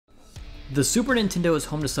The Super Nintendo is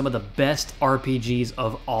home to some of the best RPGs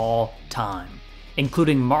of all time,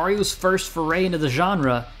 including Mario's first foray into the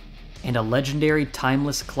genre and a legendary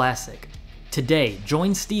timeless classic. Today,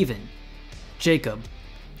 join Steven, Jacob,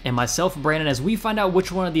 and myself, Brandon, as we find out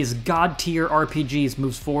which one of these god-tier RPGs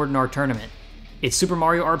moves forward in our tournament. It's Super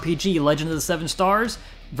Mario RPG Legend of the Seven Stars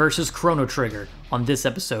versus Chrono Trigger on this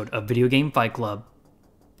episode of Video Game Fight Club.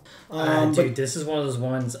 Dude, this is one of those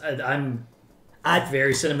ones, I'm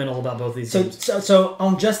very sentimental about both these games. So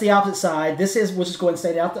on just the opposite side, this is, we'll just go ahead and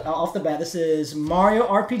state it off the bat, this is Mario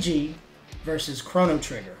RPG versus Chrono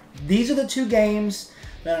Trigger. These are the two games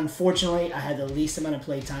that unfortunately I had the least amount of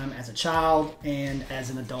playtime as a child and as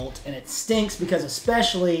an adult. And it stinks because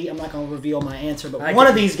especially, I'm not going to reveal my answer, but one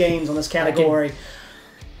of these games on this category,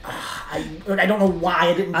 I don't know why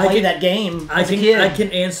I didn't play that game as a kid. I can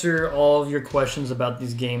answer all of your questions about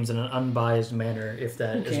these games in an unbiased manner if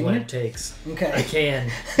that is what it takes. Okay. I can,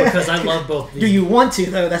 because I love both these. Do you want to,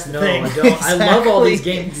 though? That's the thing. No, I don't. Exactly. I love all these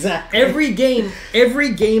games. Exactly. Every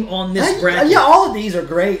game on this bracket. Yeah, all of these are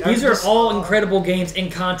great. These are all incredible games,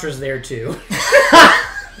 and Contra's there, too.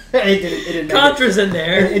 It didn't make Contra's in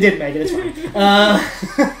there. It didn't make it. It's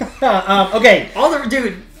fine. Okay.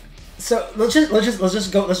 Dude. So let's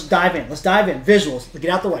just go. Let's dive in. Visuals. Get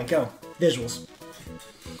out the way. Go. Visuals.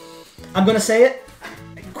 I'm gonna say it.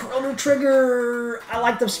 Chrono Trigger. I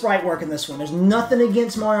like the sprite work in this one. There's nothing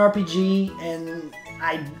against Mario RPG, and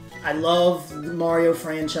I love the Mario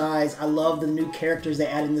franchise. I love the new characters they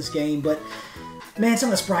add in this game, but man, some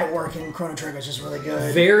of the sprite work in Chrono Trigger is just really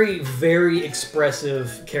good. Very, very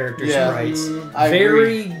expressive character sprites.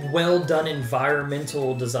 Very well done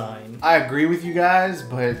environmental design. I agree with you guys,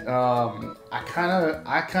 but I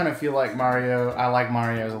kind of feel like I like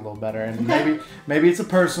Mario's a little better, and maybe it's a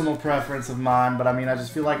personal preference of mine, but I mean I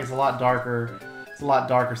just feel like it's a lot darker.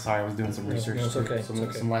 Sorry, I was doing some research. No, it's okay.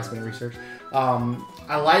 Some last minute research.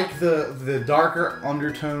 I like the darker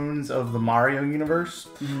undertones of the Mario universe.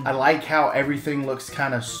 I like how everything looks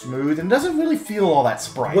kind of smooth and doesn't really feel all that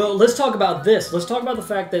sprite. Well, let's talk about this. Let's talk about the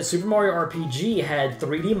fact that Super Mario RPG had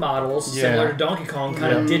 3D models similar to Donkey Kong,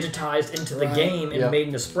 kind of digitized into the game and made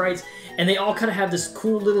into sprites, and they all kind of have this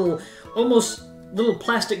cool almost little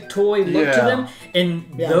plastic toy look to them, and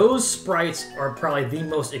those sprites are probably the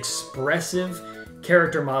most expressive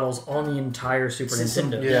character models on the entire Super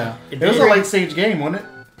Nintendo. Yeah. It was a late stage game, wasn't it?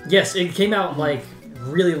 Yes, it came out like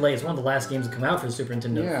really late. It's one of the last games to come out for the Super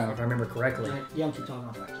Nintendo, if I remember correctly. Yeah, I'm keep talking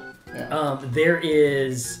about that. Yeah. There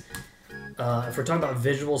is, if we're talking about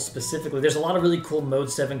visuals specifically, there's a lot of really cool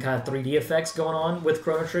Mode 7 kind of 3D effects going on with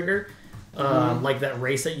Chrono Trigger. Like that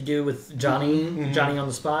race that you do with Johnny on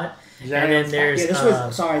the spot. And then there's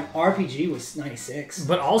RPG was 96.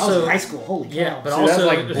 But also I was in high school. Holy cow! Yeah, but so also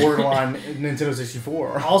that's like borderline Nintendo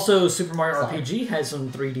 64. Also, Super Mario RPG has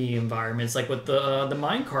some 3D environments, like with the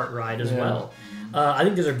minecart ride as well. I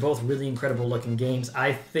think those are both really incredible looking games.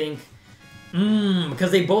 I think because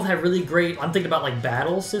they both have really great. I'm thinking about like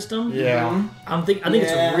battle system. Yeah. I think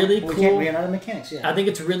it's really cool. We ran out of mechanics. Yeah. I think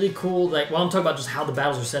it's really cool. Like, I'm talking about just how the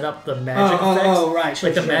battles are set up, the magic effects. Oh, right. Sure,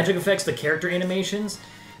 like the magic effects, the character animations.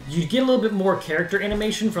 You get a little bit more character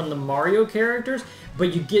animation from the Mario characters,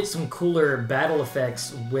 but you get some cooler battle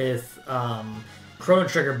effects with Chrono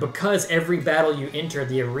Trigger because every battle you enter,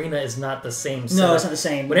 the arena is not the same setup. No, it's not the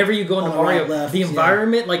same. Whenever you go into Mario, left, the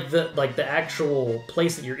environment, like the actual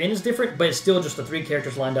place that you're in is different, but it's still just the three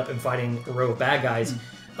characters lined up and fighting a row of bad guys.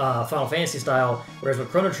 Final Fantasy style, whereas with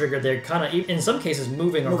Chrono Trigger, they're kind of, in some cases,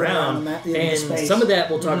 moving around and some of that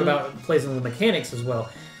we'll talk about plays in the mechanics as well.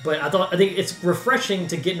 But I think it's refreshing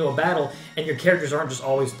to get into a battle and your characters aren't just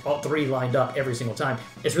always all three lined up every single time.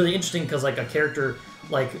 It's really interesting because like a character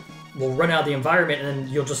will run out of the environment and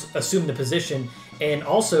then you'll just assume the position. And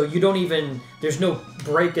also there's no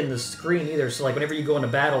break in the screen either. So like whenever you go into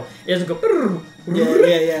battle, it doesn't go.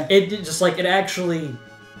 Yeah. It just like it actually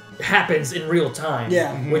happens in real time.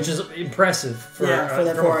 Yeah. Which is impressive for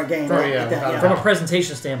a game. From a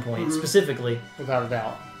presentation standpoint, specifically. Without a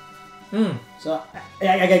doubt. So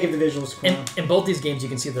I gotta give the visuals. In both these games, you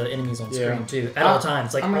can see the enemies on screen too at all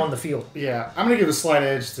times, like on the field. Yeah, I'm gonna give a slight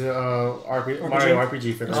edge to Mario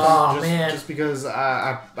RPG for this. Man, just because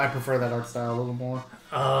I prefer that art style a little more.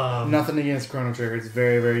 Nothing against Chrono Trigger; it's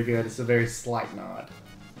very, very good. It's a very slight nod.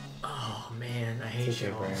 Oh man, I hate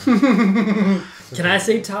you. Can I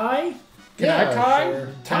say tie? Can I tie? Sure.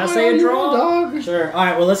 Can I say a draw? Dog. Sure. All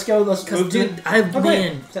right. Well, let's go. Let's move dude,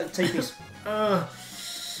 take these.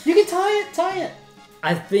 You can tie it.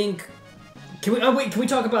 I think. Can we? Oh wait. Can we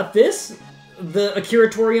talk about this? The Akira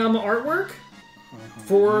Toriyama artwork.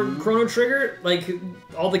 for Chrono Trigger. Like,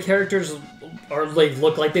 all the characters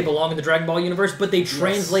look like they belong in the Dragon Ball universe, but they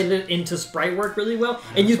translated it into sprite work really well,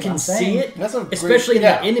 and you can see it, especially in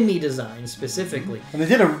the enemy design specifically. And they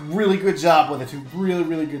did a really good job with it too. Really,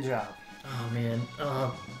 really good job. Oh man,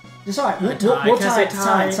 it's all right. We'll tie.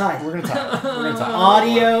 We're gonna tie.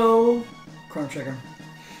 Audio, Chrono Trigger.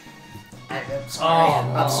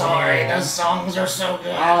 I'm sorry. Those songs are so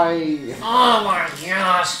good. Oh my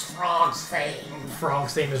gosh, Frog's theme.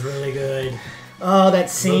 Frog's theme is really good. Oh, that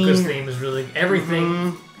scene. Luca's theme is really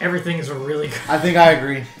everything. Everything is really good. I think I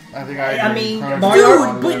agree. I mean, dude,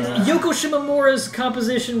 but Yoko Shimomura's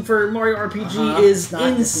composition for Mario RPG is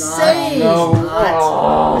insane.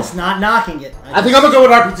 It's not knocking it. I think I'm gonna go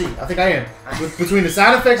with RPG. I think I am. Between the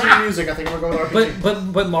sound effects and the music, I think I'm gonna go with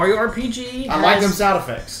RPG. But Mario RPG. I like them sound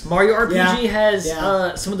effects. Mario RPG has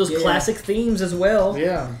some of those classic themes as well.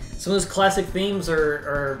 Yeah. Some of those classic themes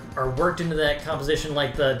are worked into that composition,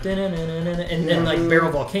 like the and then like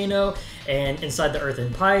Barrel Volcano and Inside the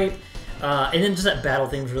Earthen Pipe. And then just that battle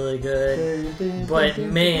theme's really good. But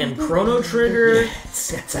man, Chrono Trigger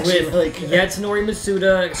with really good. Yasunori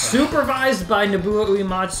Mitsuda, supervised by Nobuo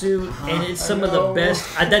Uematsu, and it's some of the best.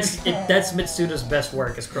 That's Mitsuda's best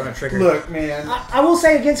work is Chrono Trigger. Look, man, I will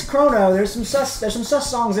say against Chrono, there's some sus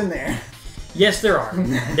songs in there. Yes, there are.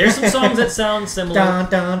 There's some songs that sound similar.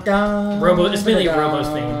 It's mainly Robo's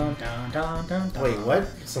theme. Wait, what?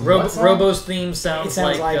 Robo's theme sounds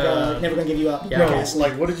like Never Gonna Give You Up. Yeah. No,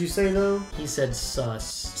 like, what did you say though? He said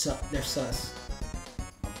sus. They're sus.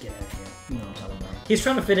 Get out of here. You know what I'm talking about. He's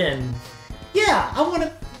trying to fit in. Yeah, I want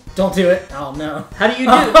to. Don't do it. Oh no. How do you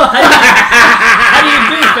do? How do you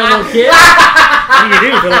do, fellow kids? How do you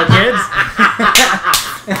do, fellow kids?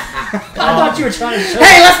 I thought you were trying to show.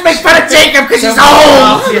 Hey, let's make fun of Jacob because he's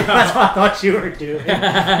old! Yeah, that's what I thought you were doing.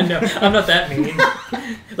 No, I'm not that mean.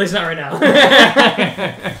 At least not right now.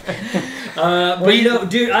 But you know,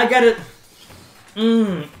 dude, I gotta...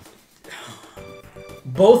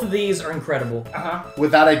 Both of these are incredible.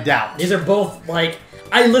 Without a doubt. These are both, like...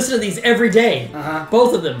 I listen to these every day.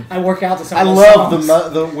 Both of them. I work out to some I of those love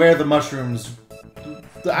songs. the where the mushrooms...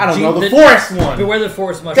 I don't know, the forest one. Where the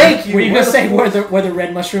forest mushrooms. Thank you. Were you going to say where the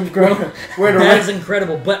red mushrooms grow? That is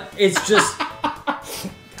incredible, but it's just...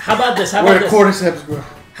 How about this? Where the cordyceps grow.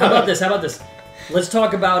 How about this? Let's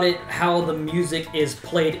talk about it, how the music is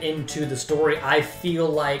played into the story. I feel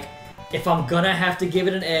like if I'm gonna have to give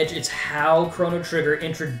it an edge, it's how Chrono Trigger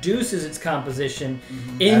introduces its composition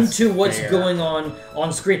into what's going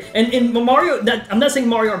on screen. And in Mario, I'm not saying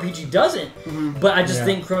Mario RPG doesn't, but I just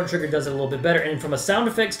think Chrono Trigger does it a little bit better. And from a sound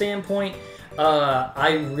effect standpoint,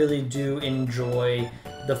 I really do enjoy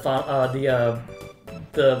the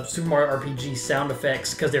Super Mario RPG sound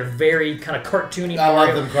effects because they're very kind of cartoony. I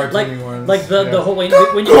like them cartoony ones. Like the whole way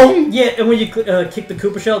when you kick the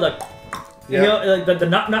Koopa shell, you know, like the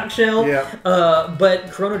knock shell. Yeah.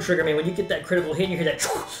 But Chrono Trigger, man, when you get that critical hit and you hear that,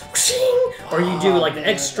 or you do like the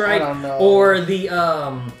X strike, or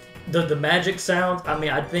the magic sound. I mean,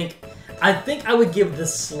 I think I would give the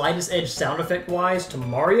slightest edge sound effect wise to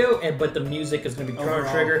Mario, but the music is going to be Chrono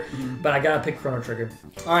Trigger. But I gotta pick Chrono Trigger.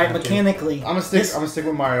 All right, mechanically, I'm gonna stick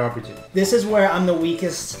with Mario RPG. This is where I'm the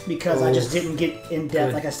weakest because I just didn't get in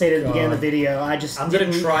depth. Like I stated at the beginning of the video, I just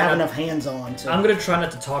didn't have enough hands-on. I'm gonna try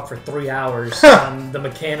not to talk for 3 hours on the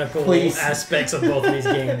mechanical aspects of both of these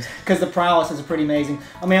games because the prowess is pretty amazing.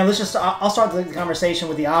 I mean, I'll start the conversation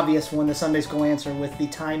with the obvious one, the Sunday School answer, with the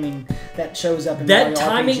timing that shows up in Mario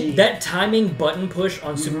RPG. That timing button push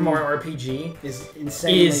on Super Mario RPG is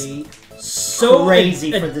insanely so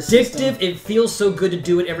crazy for the system. It feels so good to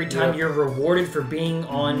do it every time. You're rewarded for being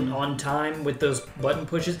on time with those button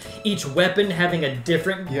pushes. Each weapon having a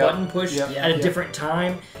different button push at a different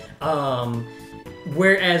time.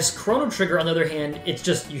 Whereas Chrono Trigger, on the other hand, it's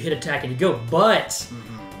just you hit attack and you go. But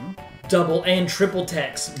double and triple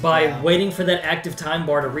text by waiting for that active time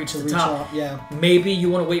bar to reach the top. Maybe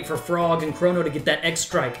you want to wait for Frog and Chrono to get that X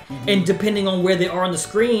strike. And depending on where they are on the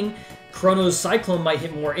screen, Chrono's Cyclone might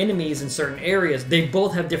hit more enemies in certain areas. They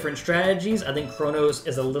both have different strategies. I think Chrono's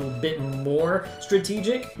is a little bit more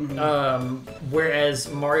strategic,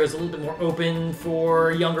 whereas Mario's a little bit more open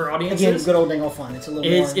for younger audiences. Again, good old dangle fun. It's a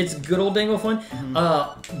little more... It's good old dangle fun.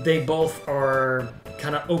 They both are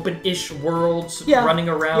kind of open-ish worlds running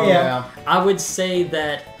around. I would say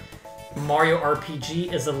that Mario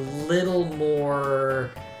RPG is a little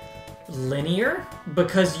more linear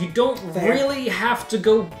because you don't really have to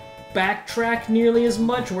go backtrack nearly as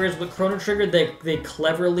much, whereas with Chrono Trigger, they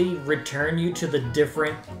cleverly return you to the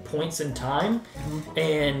different points in time,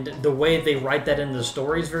 and the way they write that into the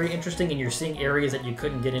story is very interesting, and you're seeing areas that you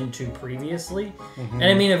couldn't get into previously. And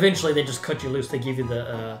I mean, eventually they just cut you loose. They give you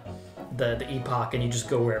the epoch, and you just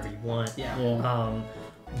go wherever you want. Yeah.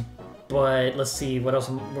 But let's see, what else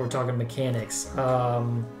we're talking mechanics.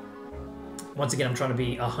 Once again, I'm trying to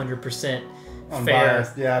be 100%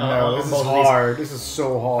 Unbiased. fair. Yeah, no, this is hard. This is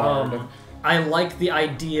so hard. I like the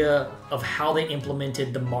idea of how they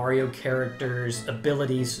implemented the Mario characters'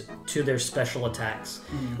 abilities to their special attacks.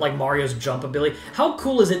 Like Mario's jump ability. How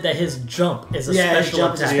cool is it that his jump is a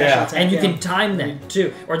special attack? And you can time that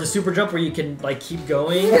too. Or the super jump where you can like keep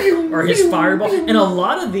going. Or his fireball. And a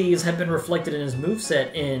lot of these have been reflected in his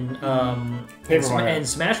moveset in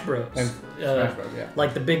Smash Bros. Smash Bros, yeah.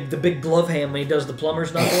 Like the big glove hand when he does the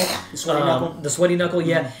plumber's knuckle. The sweaty knuckle,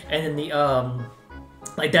 yeah. And then the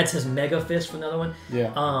like that's his mega fist from the other one.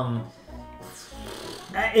 Yeah.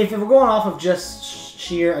 If we're going off of just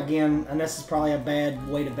sheer, again, and this is probably a bad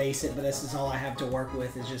way to base it, but this is all I have to work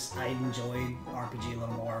with, is just I enjoyed RPG a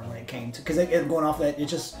little more when it came to, because going off that,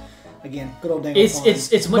 it's just, again, good old dang.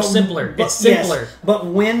 It's much simpler. It's simpler. Yes, but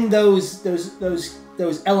when those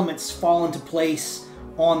elements fall into place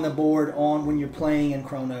on the board when you're playing in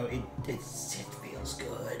Chrono, it feels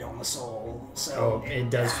good on the soul. So it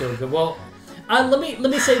does feel good. Well, let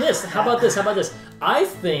me say this. How about this? I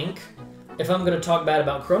think, if I'm going to talk bad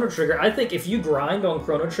about Chrono Trigger, I think if you grind on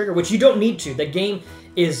Chrono Trigger, which you don't need to, that game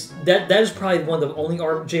is that is probably one of the only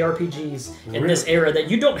JRPGs in this era that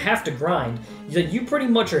you don't have to grind. You pretty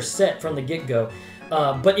much are set from the get-go.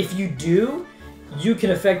 But if you do, you can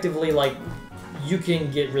effectively you can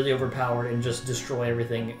get really overpowered and just destroy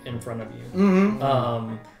everything in front of you.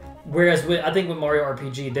 Whereas I think with Mario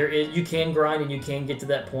RPG, you can grind and you can get to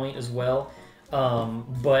that point as well.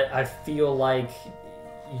 But I feel like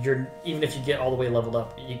even if you get all the way leveled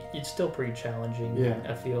up, it's still pretty challenging. Yeah.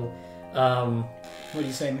 I feel. What do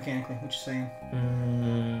you say mechanically? What you saying?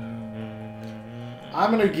 I'm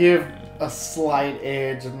gonna give a slight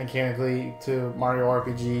edge mechanically to Mario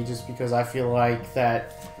RPG just because I feel like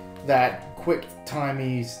that quick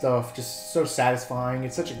timey stuff just so satisfying.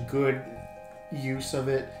 It's such a good use of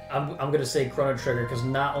it. I'm gonna say Chrono Trigger because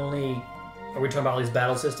not only are we talking about all these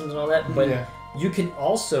battle systems and all that, but you can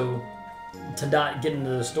also, to not get into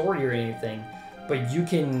the story or anything, but you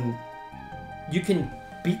can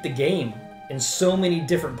beat the game in so many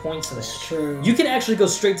different points in That's true. You can actually go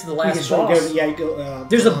straight to the last boss.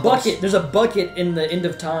 There's a bucket in the End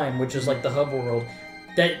of Time, which is like the hub world.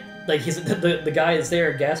 That like the guy that's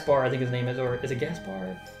there, Gaspar, I think his name is, or is it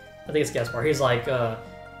Gaspar? I think it's Gaspar. He's like,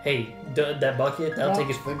 hey, that bucket, that'll take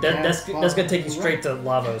you. That's gonna take you straight to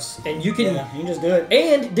Lavos, and you can. Yeah, you can just do it.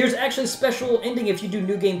 And there's actually a special ending if you do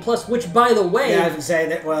New Game Plus, which, by the way, I can say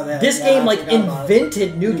that. Well, this game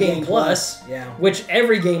invented New Game Plus, yeah, which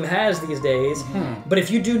every game has these days. But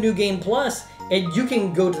if you do New Game Plus, and you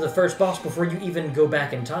can go to the first boss before you even go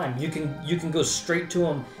back in time. You can go straight to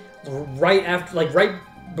him right after, right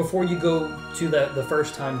before you go to the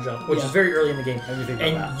first time jump, which is very early in the game.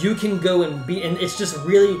 And you can go and beat, and it's just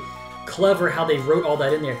really clever how they wrote all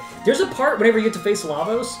that in there. There's a part whenever you get to face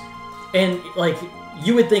Lavos, and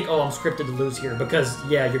you would think, oh, I'm scripted to lose here because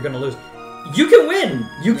you're gonna lose. You can win.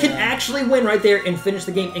 You can actually win right there and finish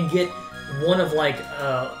the game and get one of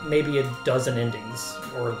maybe a dozen endings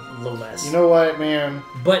or a little less. You know what, man?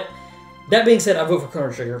 But that being said, I vote for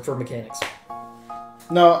Chrono Trigger for mechanics.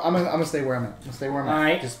 No, I'm gonna stay where I'm at. All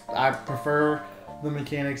right. I prefer the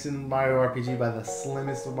mechanics in Mario RPG by the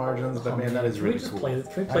slimmest of margins, but man, that is really cool. Can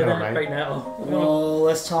we play that right now? Well,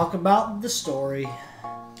 let's talk about the story.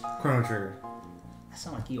 Chrono Trigger. I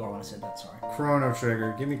sound like you are when I said that. Sorry. Chrono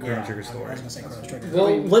Trigger. Give me Chrono Trigger story. I was gonna say Chrono Trigger.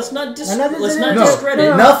 Well, let's not discredit.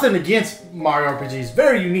 No, nothing against Mario RPGs.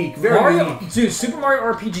 Very unique. Very unique. Dude, Super Mario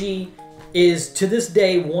RPG is to this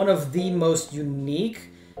day one of the most unique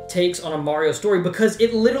takes on a Mario story because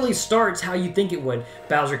it literally starts how you think it would.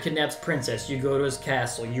 Bowser kidnaps Princess, you go to his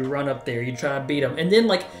castle, you run up there, you try to beat him, and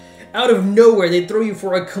then out of nowhere they throw you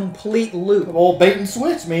for a complete loop. Old bait and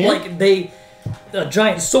switch, man. A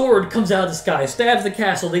giant sword comes out of the sky, stabs the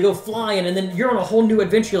castle, they go flying, and then you're on a whole new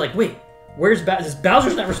adventure. You're like, wait, where's Bowser?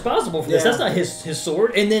 Bowser's not responsible for this. That's not his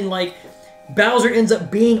sword. And then Bowser ends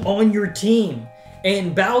up being on your team,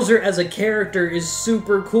 and Bowser as a character is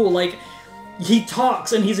super cool. He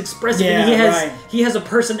talks and he's expressive and he has a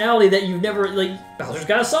personality that you've never Bowser's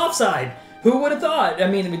got a soft side. Who would have thought? I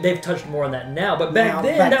mean, they've touched more on that now, but back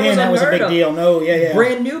then, that was a big deal. No, yeah.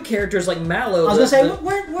 Brand new characters like Mallow. I was gonna say,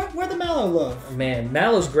 where the Mallow love? Man,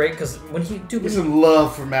 Mallow's great because when There's some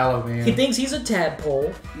love for Mallow, man. he thinks he's a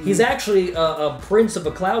tadpole. He's actually a prince of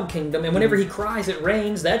a cloud kingdom, and whenever he cries, it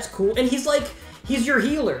rains. That's cool. And he's like, he's your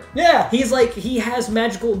healer. Yeah. He's like, he has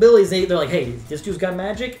magical abilities. They're like, hey, this dude's got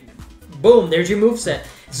magic. Boom, there's your moveset.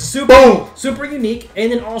 It's super unique.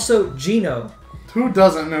 And then also Gino. Who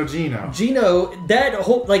doesn't know Gino? Gino, that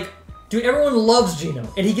whole dude, everyone loves Gino,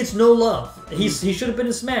 and he gets no love. He should have been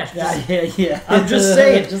in Smash. Yeah. I'm just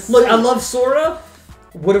saying. Look, I love Sora.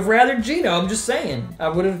 Would have rather Gino. I'm just saying. I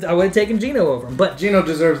would have taken Gino over him. But Gino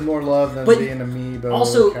deserves more love than being a Amiibo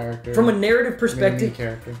also, character. From a narrative perspective,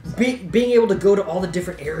 character. Being able to go to all the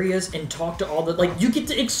different areas and talk to all the you get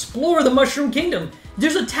to explore the Mushroom Kingdom.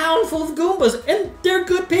 There's a town full of Goombas, and they're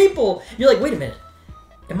good people. You're like, wait a minute.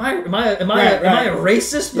 Am I a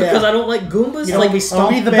racist because I don't like Goombas? You don't be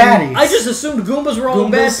stomping the baddies. I just assumed Goombas were all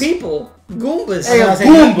bad people. Goombas. Hey,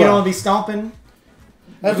 Goomba. you don't want to be stomping.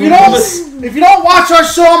 If you don't watch our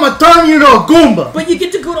show, I'm gonna turn you to a Goomba. But you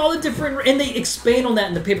get to go to all the different, and they expand on that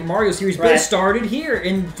in the Paper Mario series. But it started here,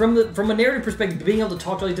 and from a narrative perspective, being able to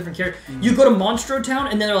talk to all these different characters, you go to Monstro Town,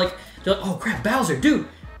 and then they're like, oh crap, Bowser, dude,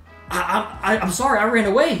 I'm sorry, I ran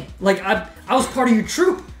away. Like I was part of your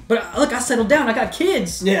troop. But look, I settled down. I got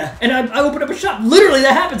kids. Yeah. And I opened up a shop. Literally,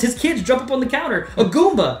 that happens. His kids jump up on the counter. A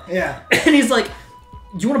Goomba. Yeah. And he's like,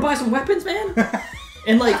 "You want to buy some weapons, man?"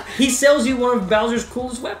 And he sells you one of Bowser's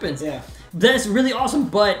coolest weapons. Yeah. That's really awesome.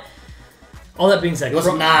 But all that being said,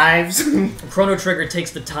 knives. Chrono Trigger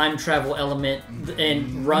takes the time travel element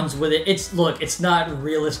and runs with it. It's not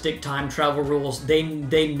realistic time travel rules. They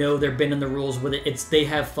know they're bending the rules with it. They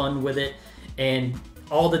have fun with it, and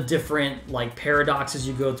all the different paradoxes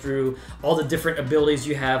you go through, all the different abilities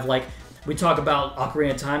you have. We talk about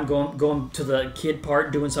Ocarina of Time, going to the kid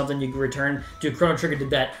part, doing something you can return. Dude, Chrono Trigger did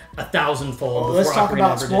that 1,000-fold. Well, let's talk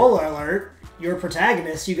about spoiler alert. You're a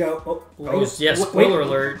protagonist. You go. Spoiler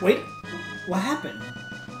alert. Wait, what happened?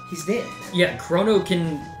 He's dead. Yeah, Chrono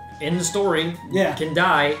can, in the story, can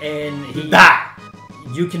die, and he die.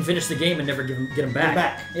 You can finish the game and never get him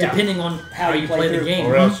back. Yeah. Depending on how you play the game.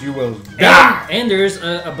 Or else you will die. And there's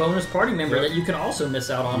a bonus party member that you can also miss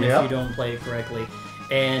out on if you don't play it correctly.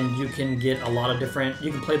 And you can get a lot of different...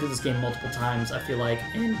 You can play through this game multiple times, I feel like,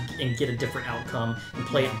 and get a different outcome and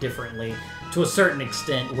play it differently to a certain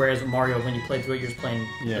extent. Whereas with Mario, when you play through it, you're just playing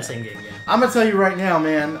the same game again. I'm going to tell you right now,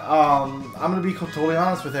 man. I'm going to be totally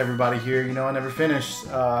honest with everybody here. I never finished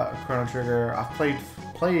Chrono Trigger. I've played.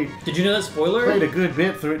 Did you know that spoiler? Played a good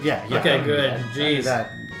bit through it. Yeah. Okay, good. Jeez.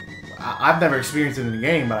 I've never experienced it in the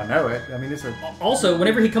game, but I know it. I mean, it's a... Also,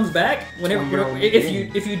 whenever he comes back,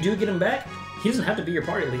 if you do get him back, he doesn't have to be your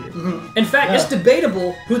party leader. Mm-hmm. In fact, it's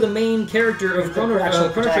debatable who the main character of Chrono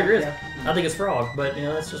Trigger is. Yeah. I think it's Frog, but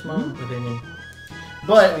that's just my own opinion.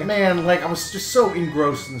 But man, I was just so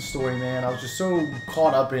engrossed in the story, man. I was just so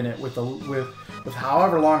caught up in it with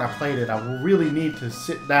however long I played it. I will really need to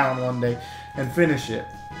sit down one day and finish it.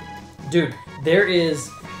 Dude, there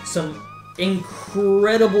is some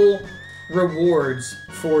incredible rewards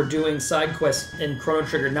for doing side quests in Chrono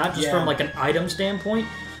Trigger, not just from an item standpoint,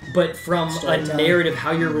 but from a narrative,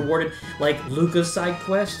 how you're rewarded. Like Luca's side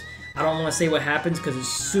quest, I don't want to say what happens because it's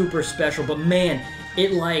super special, but man,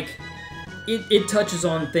 it touches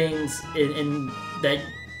on things in that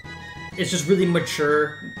it's just really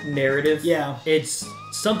mature narrative. Yeah. It's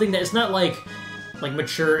something that it's not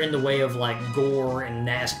mature in the way of gore and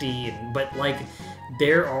nasty, but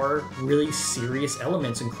there are really serious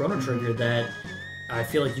elements in Chrono Trigger that I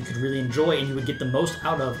feel like you could really enjoy and you would get the most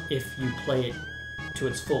out of if you play it to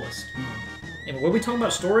its fullest. And what are we talking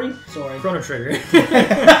about? Story? Sorry. Chrono Trigger.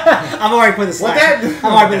 I've already put the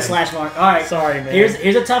slash mark. All right. Sorry, man.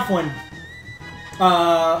 Here's a tough one.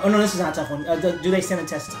 Oh no, this is not a tough one. Do they stand the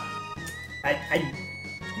test of time?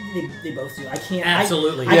 They both do. I can't.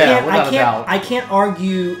 Absolutely. I can't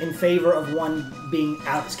argue in favor of one being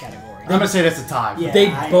out of this category. I'm gonna say that's a tie. Yeah, they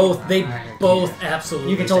both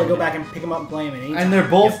absolutely. You can totally go back and pick them up and play them at any time. And they're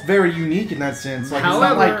both very unique in that sense.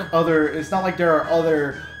 However, it's not like there are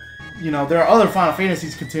other. There are other Final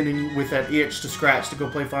Fantasies contending with that itch to scratch to go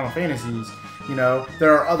play Final Fantasies.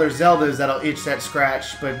 There are other Zeldas that'll itch that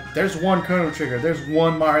scratch, but there's one Chrono Trigger, there's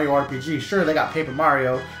one Mario RPG. Sure, they got Paper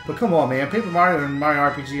Mario, but come on, man, Paper Mario and Mario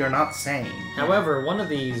RPG are not the same. However, one of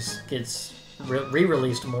these gets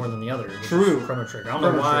re-released more than the other. True. Chrono Trigger. I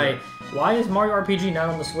don't know why. Why is Mario RPG not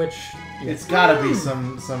on the Switch? It's got to be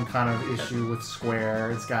some kind of issue with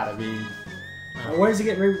Square. It's got to be. Where does it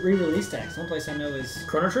get re-released at? One place I know is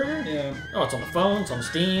Chrono Trigger? yeah. Oh, it's on the phone. It's on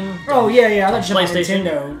Steam. Oh yeah. I thought you meant PlayStation?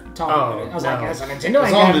 Nintendo talking about it. I was like, no. that's a Nintendo. It's ain't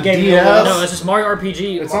on got the game DS. over. No, it's just Mario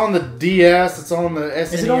RPG. It's on the DS. It's on the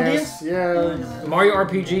SNES. Is it on DS? Yeah. Mario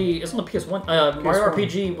RPG. It's on the PS1. Mario PS1.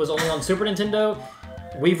 RPG was only on Super Nintendo,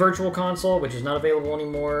 Wii Virtual Console, which is not available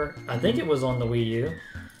anymore. I think it was on the Wii U,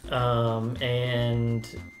 and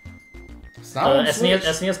It's not on Switch.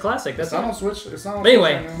 SNES Classic. That's It's not it. on Switch. It's not on But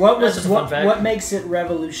anyway, Switch anymore. What That's was just a fun fact. what makes it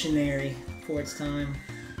revolutionary for its time?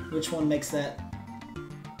 Which one makes that?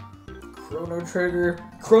 Chrono Trigger.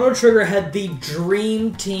 Chrono Trigger had the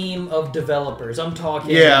dream team of developers. I'm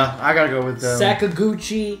talking. Yeah, I gotta go with them.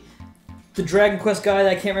 Sakaguchi, the Dragon Quest guy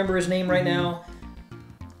that I can't remember his name right now,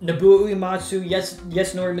 Nobuo Uematsu,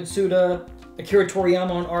 Yasunori Mitsuda, Akira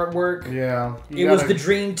Toriyama on artwork. Yeah. It was the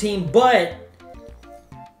dream team, but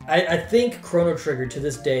I think Chrono Trigger to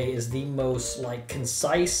this day is the most like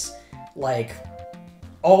concise, like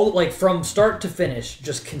all like from start to finish,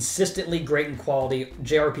 just consistently great in quality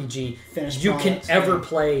JRPG Finished you products, can ever yeah.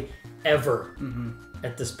 play ever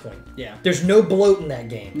at this point. Yeah. There's no bloat in that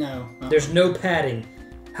game. No. There's no padding.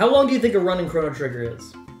 How long do you think a run in Chrono Trigger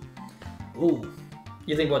is? Ooh.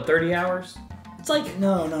 You think what, 30 hours? It's like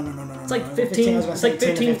No. it's like 15. It's like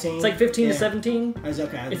 15. It's like 15 to 17. I was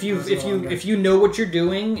okay. If you know what you're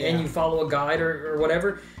doing and you follow a guide or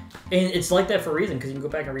whatever, and it's like that for a reason because you can go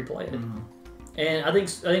back and replay it. And I think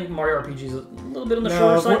Mario RPG is a little bit on the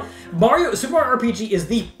shorter side. Super Mario RPG is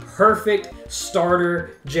the perfect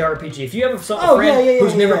starter JRPG. If you have a friend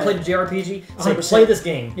who's never played a JRPG, say 100%. play this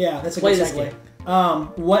game. Yeah, that's a play good this segue. game.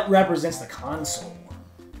 What represents the console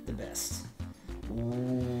the best?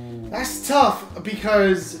 That's tough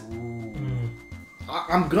because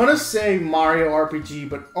I'm gonna say Mario RPG,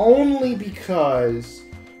 but only because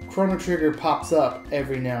Chrono Trigger pops up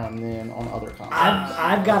every now and then on other consoles.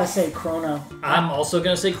 I've got to say Chrono. I'm also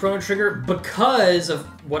gonna say Chrono Trigger because of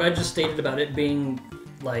what I just stated about it being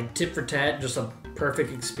like tit for tat, just a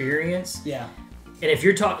perfect experience. Yeah. And if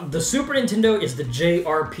you're talking, the Super Nintendo is the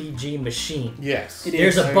JRPG machine. Yes.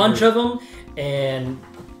 There's a bunch of them, and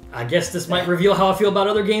I guess this might reveal how I feel about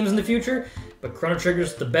other games in the future. But Chrono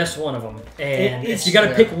Trigger's the best one of them, and if you got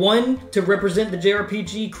to pick one to represent the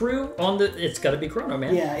JRPG crew it's got to be Chrono,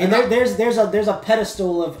 man. Yeah, and there's a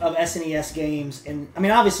pedestal of SNES games, and I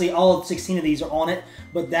mean obviously all 16 of these are on it,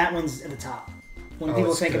 but that one's at the top. When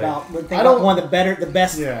people think about one of the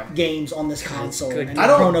best games on this console. And I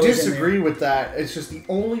don't Chrono is in disagree with that. It's just the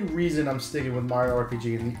only reason I'm sticking with Mario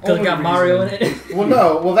RPG, and because it got Mario in it.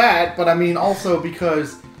 But I mean also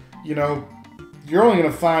because you're only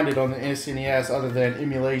going to find it on the SNES other than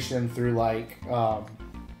emulation through like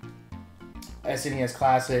SNES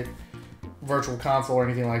Classic, Virtual Console, or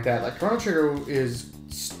anything like that. Like Chrono Trigger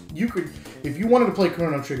if you wanted to play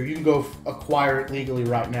Chrono Trigger, you can go acquire it legally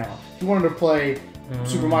right now. If you wanted to play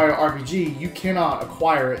Super Mario RPG, you cannot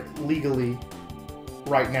acquire it legally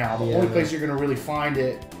right now. The only place you're going to really find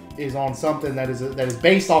it is on something that is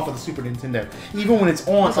based off of the Super Nintendo. Even when it's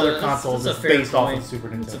on other consoles, it's based off of the Super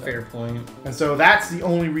Nintendo. That's a fair point. And so that's the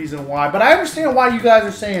only reason why. But I understand why you guys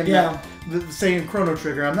are saying saying Chrono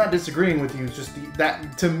Trigger. I'm not disagreeing with you. It's just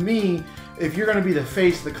that to me, if you're going to be the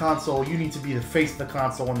face of the console, you need to be the face of the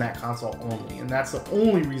console and that console only. And that's the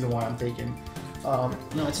only reason why I'm taking it's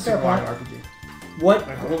a fair point. RPG. Well,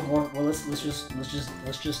 let's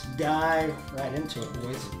just dive right into it,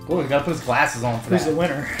 boys. Boy, we gotta put his glasses on for Who's that. the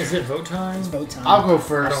winner? Is it vote time? It's vote time. I'll go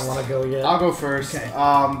first. I don't want to go yet. I'll go first. Okay.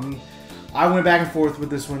 I went back and forth with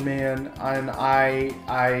this one, man, and I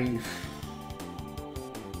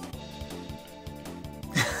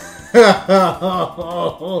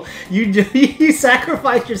you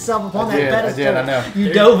sacrificed yourself upon that pedestal. I know.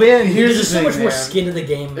 You dove in. Here's There's the so thing, much more man. skin in the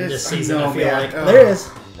game in this season, know, I feel man. like. There is.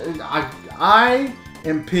 I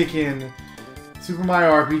am picking Super Mario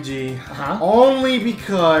RPG only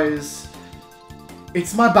because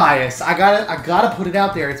it's my bias. I gotta put it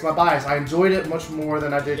out there. It's my bias. I enjoyed it much more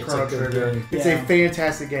than I did Chrono Trigger. Game. It's a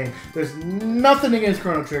fantastic game. There's nothing against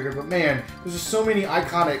Chrono Trigger, but man, there's just so many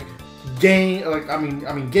iconic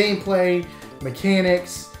gameplay,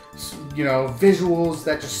 mechanics, visuals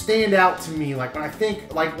that just stand out to me. Like when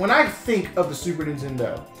I think of the Super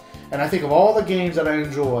Nintendo, and I think of all the games that I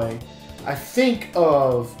enjoy, I think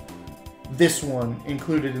of this one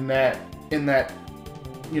included in that that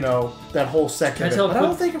whole section. Can I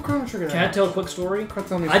don't think of Chrono Trigger. Can I tell a quick story?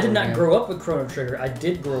 I did not grow up with Chrono Trigger. I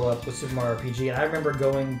did grow up with Super Mario RPG, and I remember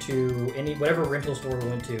going to whatever rental store we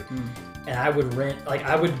went to, and I would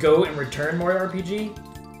I would go and return Mario RPG,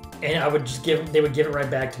 and I would just they would give it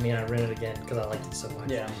right back to me, and I'd rent it again because I liked it so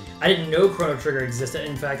much. Yeah. I didn't know Chrono Trigger existed.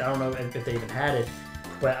 In fact, I don't know if they even had it.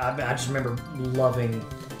 but I just remember loving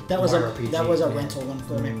That was Mario a RPG, that was a man. rental one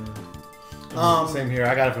for me. Same here.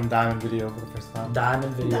 I got it from Diamond Video for the first time.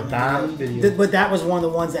 Diamond Video. Diamond Video. But that was one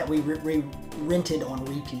of the ones that we rented on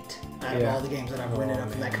repeat out of Yeah. all the games that I've rented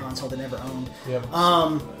up from that console that never owned. Yep.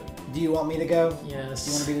 Do you want me to go? Yes.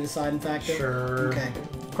 You want to be the deciding factor? Sure. Okay.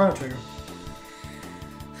 Chrono Trigger.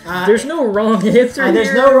 There's no wrong answer There's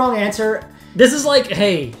here. no wrong answer. This is like,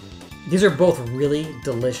 hey, these are both really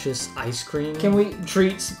delicious ice cream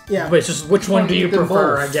treats. Yeah. But it's just which one do you eat them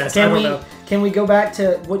prefer, both. I guess. I don't know. Can we go back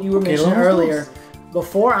to what you were mentioning almost earlier?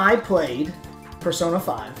 Before I played Persona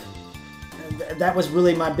 5, that was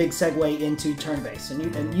really my big segue into turn-based.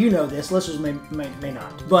 And you know this, listeners may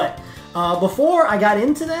not. But before I got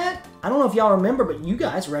into that, I don't know if y'all remember, but you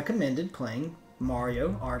guys recommended playing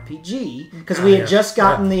Mario RPG because we had just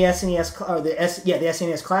gotten the SNES or the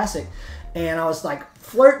SNES Classic, and I was like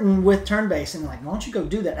flirting with turn-based and like, why don't you go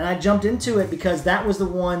do that? And I jumped into it because that was the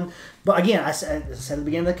one. But again, I said at the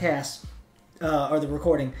beginning of the cast or the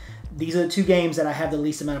recording, these are the two games that I have the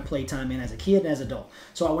least amount of playtime in as a kid and as an adult.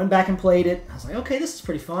 So I went back and played it. I was like, okay, this is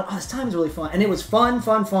pretty fun. Oh, this time is really fun. And it was fun.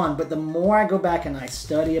 But the more I go back and I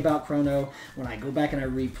study about Chrono, when I go back and I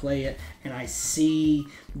replay it, and I see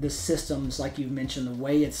the systems, like you mentioned, the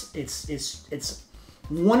way it's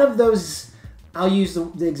one of those. I'll use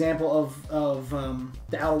the example of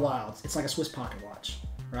the Outer Wilds. It's like a Swiss pocket watch,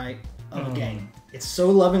 right? Of a game. It's so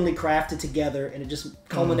lovingly crafted together, and it just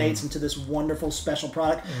culminates into this wonderful special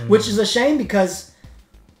product, which is a shame because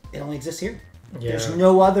it only exists here. Yeah. There's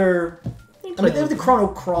no other. I mean, there's the Chrono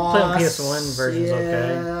Cross. Play on PS1 version's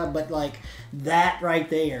okay. But like that right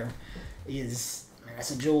there is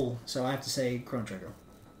that's a jewel. So I have to say Chrono Trigger.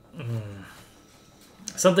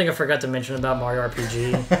 Something I forgot to mention about Mario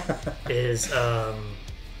RPG is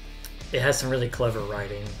it has some really clever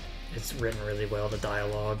writing. It's written really well, the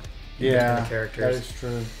dialogue. Between the characters. that is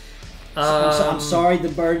true. I'm sorry the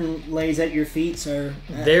burden lays at your feet, sir.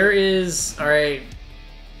 There is, alright,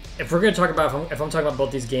 if we're going to talk about, if I'm talking about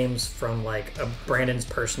both these games from like a Brandon's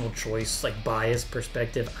personal choice, like biased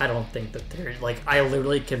perspective, I don't think that they're, like, I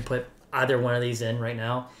literally can put either one of these in right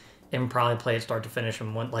now and probably play it start to finish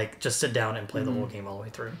and one, like, just sit down and play the whole game all the way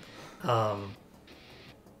through.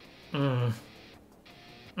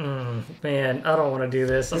 Man, I don't want to do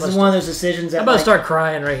this. This is one of those decisions that I'm about to start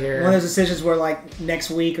crying right here. One of those decisions where like next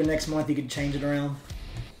week or next month you could change it around.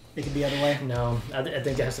 It could be the other way. No, I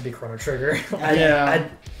think it has to be Chrono Trigger. Yeah.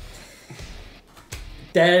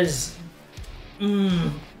 That is,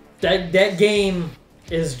 that game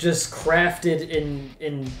is just crafted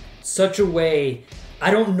in such a way. I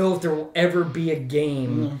don't know if there will ever be a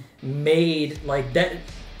game made like that.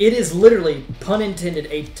 It is literally, pun intended,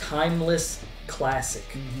 a timeless classic.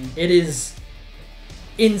 It is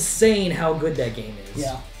insane how good that game is.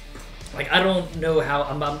 Yeah. Like, I don't know how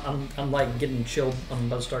I'm like getting chilled. I'm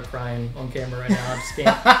about to start crying on camera right now. I just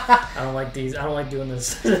can't. I don't like these. I don't like doing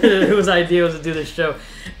this. Whose idea was to do this show?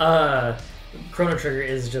 Chrono Trigger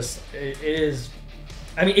is just. It is.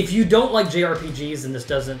 I mean, if you don't like JRPGs, then this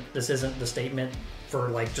isn't the statement for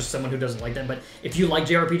like just someone who doesn't like them. But if you like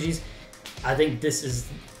JRPGs, I think this is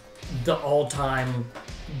the all-time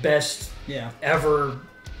best ever.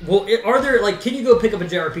 Well, are there like? Can you go pick up a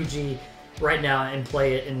JRPG right now and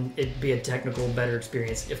play it and it be a technical better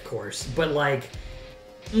experience? Of course, but like,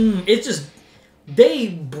 it's just they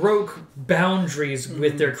broke boundaries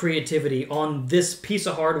with their creativity on this piece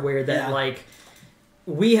of hardware that like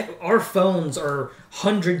our phones are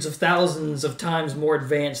hundreds of thousands of times more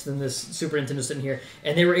advanced than this Super Nintendo sitting here,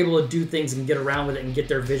 and they were able to do things and get around with it and get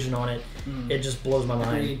their vision on it. It just blows my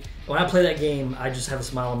mind. Agreed. When I play that game, I just have a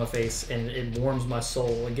smile on my face, and it warms my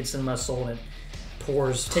soul. It gets in my soul, and it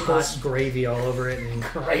pours hot gravy all over it. And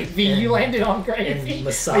Gravy. You landed on gravy. And Are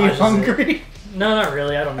massages you hungry? it. No, not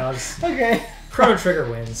really. I don't know. Just Okay. Chrono Trigger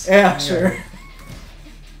wins. Yeah, sure.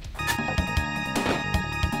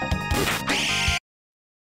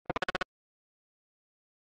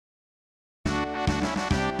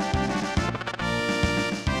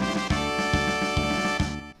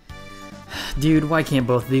 Dude, why can't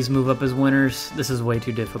both of these move up as winners? This is way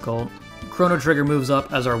too difficult. Chrono Trigger moves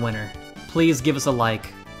up as our winner. Please give us a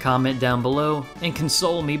like, comment down below, and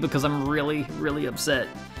console me because I'm really, really upset.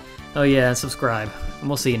 Oh yeah, subscribe, and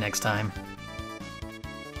we'll see you next time.